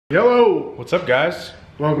Hello! What's up, guys?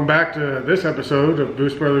 Welcome back to this episode of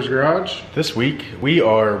Boost Brothers Garage. This week we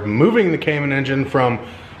are moving the Cayman engine from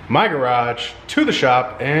my garage to the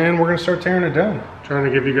shop, and we're gonna start tearing it down. Trying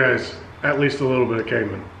to give you guys at least a little bit of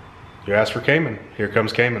Cayman. You asked for Cayman. Here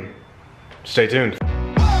comes Cayman. Stay tuned.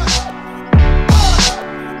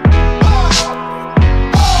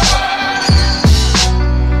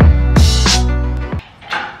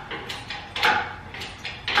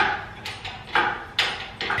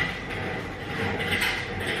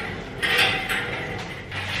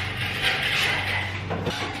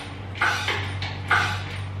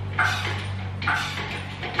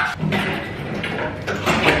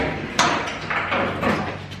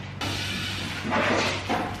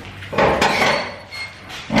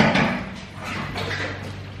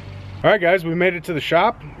 All right, guys, we made it to the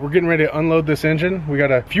shop. We're getting ready to unload this engine. We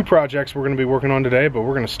got a few projects we're gonna be working on today, but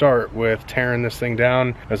we're gonna start with tearing this thing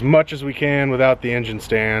down as much as we can without the engine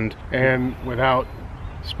stand. And without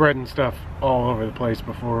spreading stuff all over the place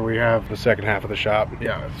before we have The second half of the shop.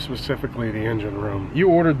 Yeah, specifically the engine room. You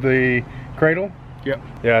ordered the cradle? Yep.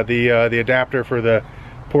 Yeah, the adapter for the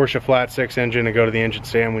Porsche Flat 6 engine to go to the engine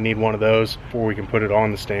stand. We need one of those before we can put it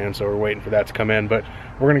on the stand, so we're waiting for that to come in. But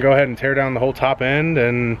we're gonna go ahead and tear down the whole top end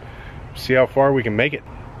and see how far we can make it.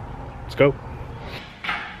 Let's go.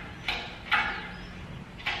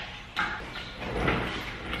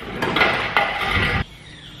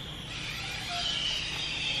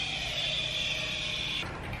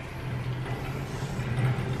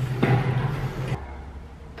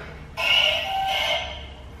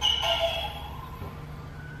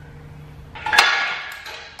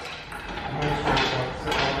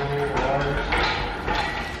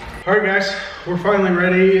 All right, guys, we're finally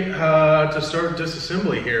ready to start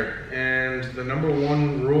disassembly here. And the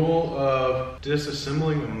 #1 rule of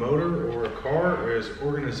disassembling a motor or a car is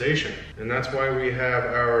organization. And that's why we have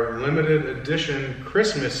our limited edition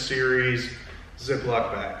Christmas series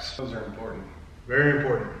Ziploc bags. Those are important. Very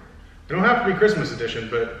important. They don't have to be Christmas edition,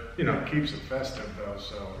 but you know. It keeps it festive though,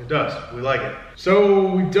 so. It does, we like it. So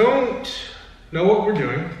we don't know what we're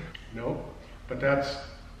doing. Nope, but that's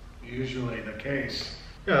usually the case.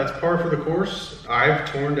 Yeah, that's par for the course. I've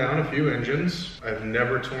torn down a few engines. I've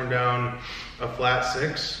never torn down a flat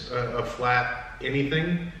 6, a flat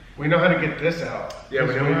anything. We know how to get this out. Yeah,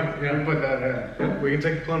 we know how. Yeah. We put that in. Yeah, we can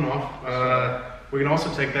take the plum off. We can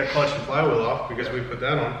also take that clutch and flywheel off because we put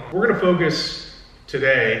that on. We're gonna focus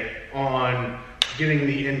today on getting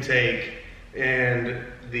the intake and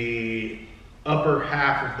the upper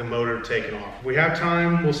half of the motor taken off. If we have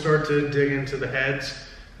time, we'll start to dig into the heads,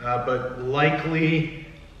 but likely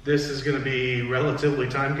this is going to be relatively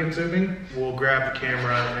time consuming. We'll grab the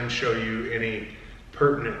camera and show you any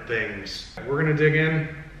pertinent things. We're going to dig in.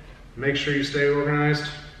 Make sure you stay organized.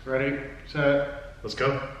 Ready, set, let's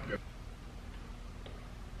go.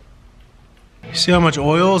 You see how much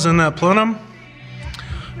oil is in that plenum?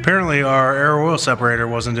 Apparently our air oil separator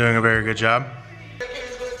wasn't doing a very good job.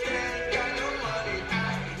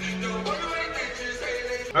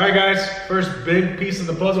 All right, guys, first big piece of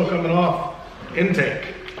the puzzle coming off,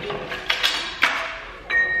 intake.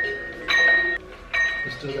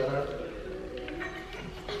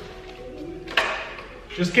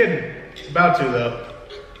 Just kidding, it's about to though.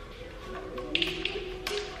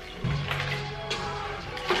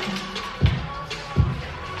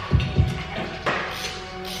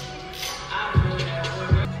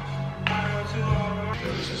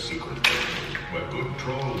 There's a secret where good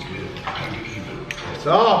trolls live and evil trolls. It's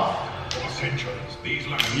off. For centuries, these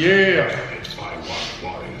lands Yeah. protected by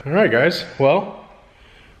one warrior. All right, guys, well,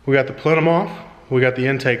 we got the plenum off, we got the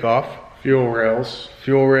intake off, fuel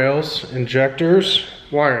rails, injectors,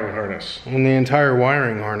 wiring harness. and the entire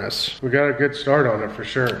wiring harness. We got a good start on it for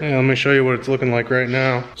sure. Yeah, let me show you what it's looking like right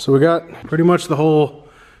now. So we got pretty much the whole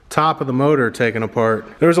top of the motor taken apart.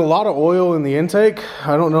 There's a lot of oil in the intake.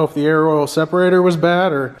 I don't know if the air oil separator was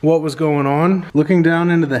bad or what was going on. Looking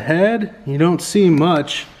down into the head, you don't see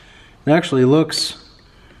much. It actually looks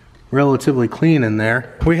relatively clean in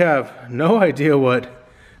there. We have no idea what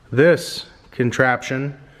this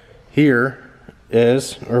contraption here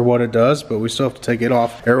is or what it does, but we still have to take it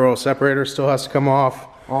off. Air oil separator still has to come off.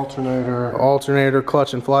 Alternator,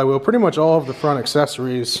 clutch and flywheel. Pretty much all of the front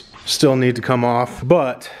accessories still need to come off,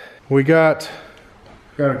 but we got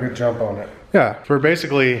a good jump on it. Yeah, for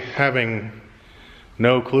basically having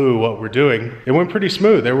no clue what we're doing, it went pretty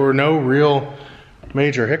smooth. There were no real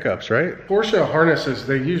major hiccups, right? Porsche harnesses,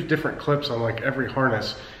 they use different clips on like every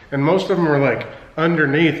harness, and most of them are like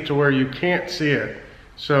underneath to where you can't see it.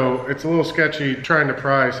 So it's a little sketchy trying to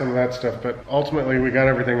pry some of that stuff, but ultimately we got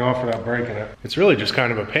everything off without breaking it. It's really just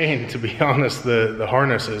kind of a pain, to be honest, the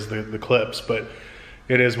harnesses, the clips, but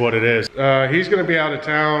it is what it is. He's gonna be out of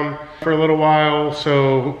town for a little while,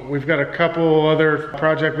 so we've got a couple other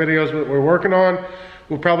project videos that we're working on.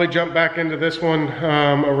 We'll probably jump back into this one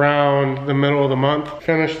around the middle of the month.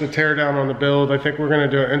 Finish the teardown on the build. I think we're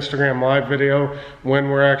gonna do an Instagram live video when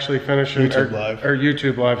we're actually finishing. YouTube live. Or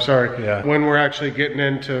YouTube live, sorry. Yeah. When we're actually getting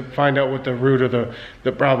in to find out what the root of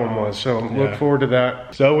the problem was. So look forward to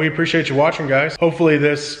that. So we appreciate you watching, guys. Hopefully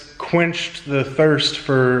this quenched the thirst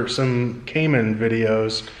for some Cayman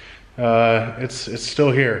videos. It's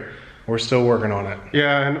still here. We're still working on it.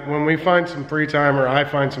 Yeah, and when we find some free time, or I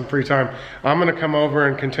find some free time, I'm gonna come over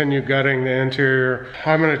and continue gutting the interior.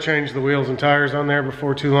 I'm gonna change the wheels and tires on there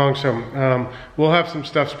before too long, so we'll have some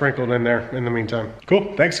stuff sprinkled in there in the meantime.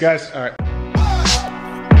 Cool, thanks guys. All right.